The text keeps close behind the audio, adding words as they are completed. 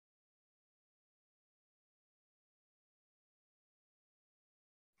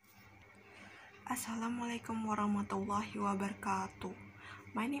Assalamualaikum warahmatullahi wabarakatuh.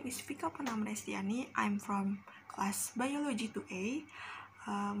 My name is Vika Purnama Restiani. I'm from class Biology 2A.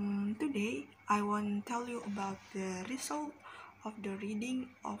 Today, I want to tell you about the result of the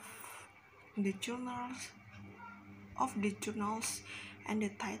reading of the journals, and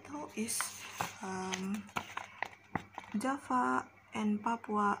the title is Java and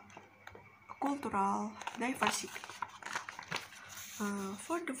Papua Cultural Diversity.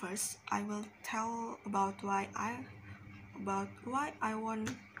 For the first, I will tell about why I want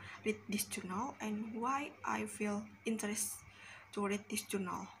to read this journal and why I feel interest to read this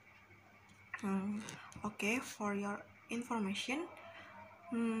journal. Okay, for your information,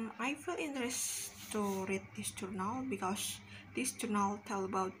 I feel interest to read this journal because this journal tell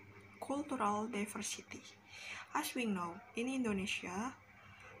about cultural diversity. As we know, in Indonesia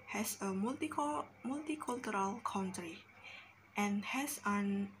has a multicultural country and has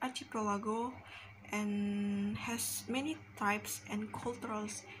an archipelago and has many tribes and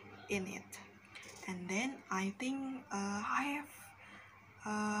cultures in it. And then I think I have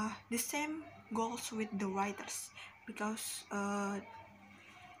the same goals with the writers because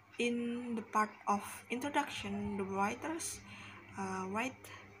in the part of introduction, the writers write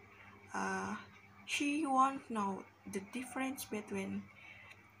she want to know the difference between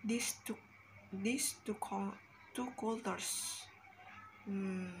these two cultures.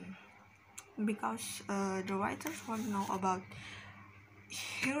 Because the writers want to know about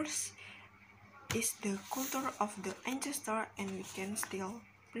here's is the culture of the ancestor and we can still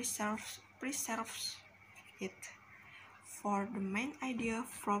preserve it. For the main idea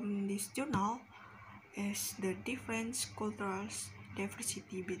from this journal is the different cultural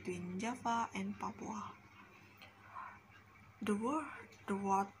diversity between Java and Papua. The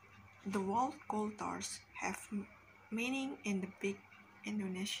world cultures have meaning in the big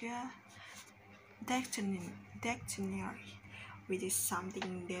Indonesia dictionary, which is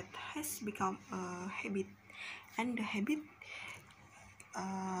something that has become a habit, and the habit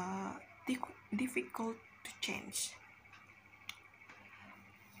difficult to change.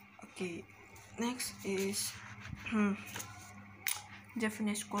 Okay, next is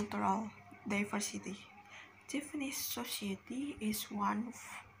Japanese cultural diversity. Japanese society is one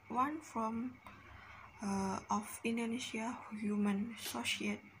from of Indonesia human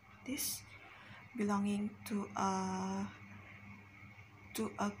societies belonging to a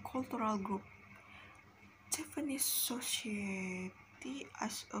cultural group. Japanese society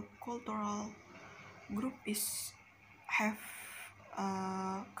as a cultural group is have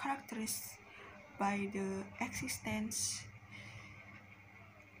characterized by the existence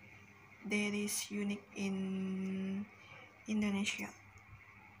that is unique in Indonesia.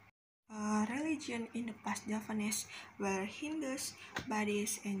 Religion in the past Javanese were Hindus,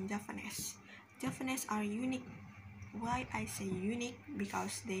 Buddhists, and Javanese. Javanese are unique. Why I say unique?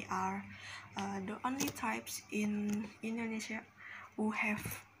 Because they are the only tribes in Indonesia who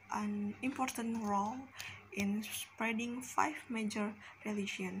have an important role in spreading 5 major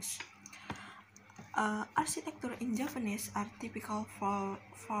religions. Architecture in Japanese are typical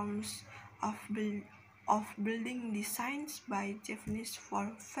forms of building designs by Japanese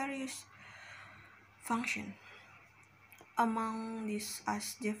for various functions. Among these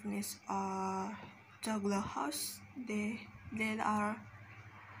as Japanese juggler house, they are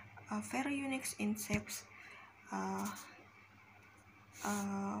very unique in shapes.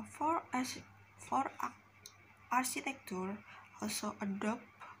 For architecture, also adopt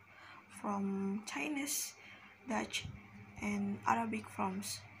from Chinese, Dutch, and Arabic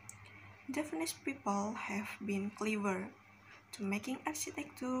forms. Japanese people have been clever to making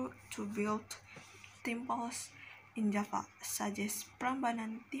architecture to build temples in Java, such as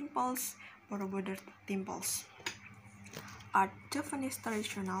Prambanan temples, Borobudur temples, are Javanese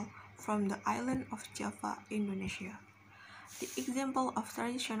traditional from the island of Java, Indonesia. The example of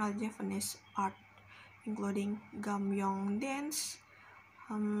traditional Javanese art including gambyong dance,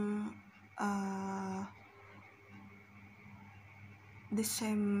 the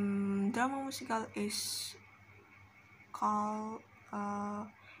same drama musical is called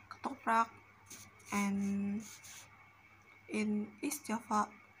ketoprak, and in East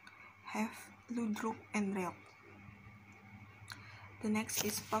Java have ludruk and reok. The next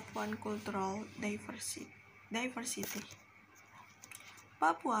is Papuan cultural diversity.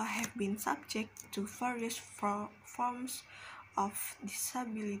 Papua have been subject to various forms of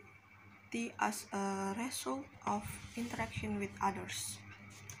disability as a result of interaction with others.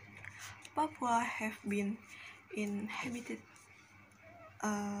 Papua have been inhabited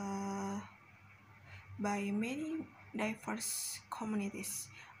by many diverse communities,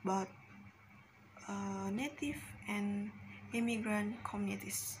 but native and immigrant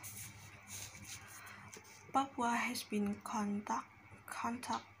communities. Papua has been contact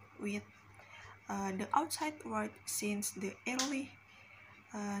with the outside world since the early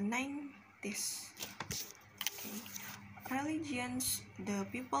 90s. Okay. Religions. The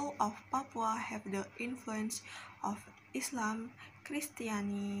people of Papua have the influence of Islam,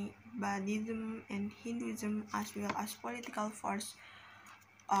 Christianity, Buddhism, and Hinduism, as well as political force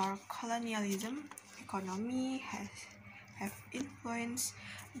or colonialism. Economy have influenced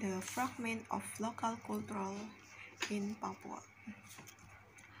the fragment of local culture in Papua.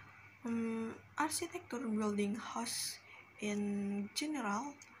 Architecture building house in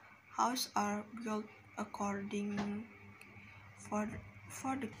general, houses are built according for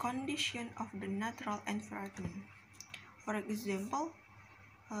the condition of the natural environment. For example,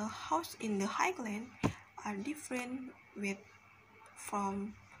 a house in the highland are different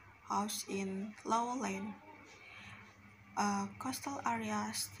from house in lowland, coastal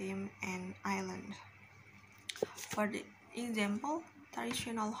area, stream, and island. For the example,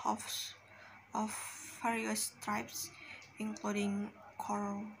 traditional house of various tribes, including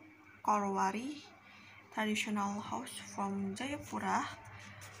Korowari, traditional house from Jayapura,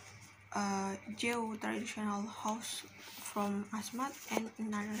 Jeu traditional house from Asmat, and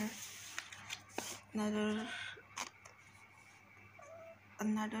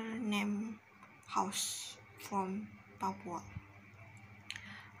another name house from Papua.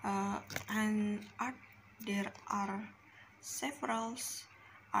 And art, there are several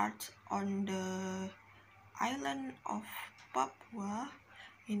arts on the island of Papua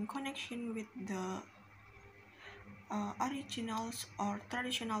in connection with the originals or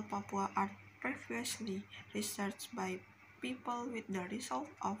traditional Papua art previously researched by people with the result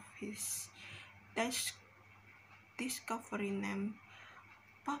of his discovery named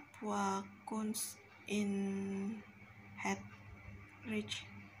Papua Kunst in Rich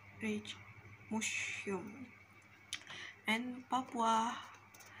Museum. And Papua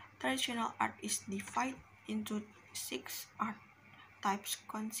traditional art is divided into 6 art types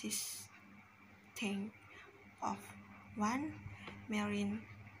consisting of 1. Marine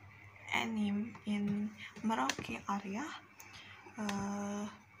anime in Merauke area.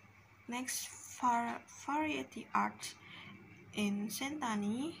 Next, variety art in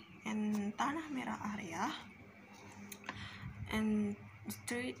Sentani and Tanah Merah area. And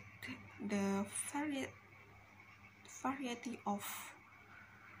third, the variety of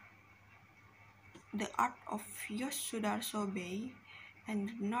the art of Yos Sudarso Bay and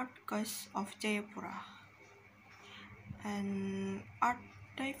the north coast of Jayapura. And art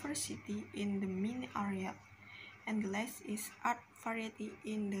diversity in the Mini area, and the last is art variety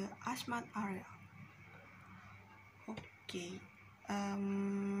in the Asmat area. Okay,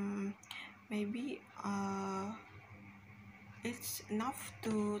 maybe it's enough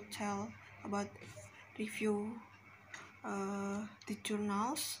to tell about review the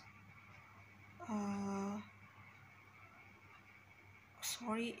journals.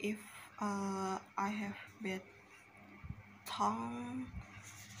 Sorry if I have bad tongue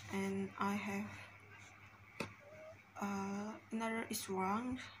and I have another is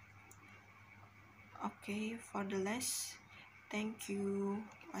wrong. Okay, for the last, thank you.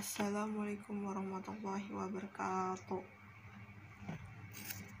 Wassalamualaikum warahmatullahi wabarakatuh.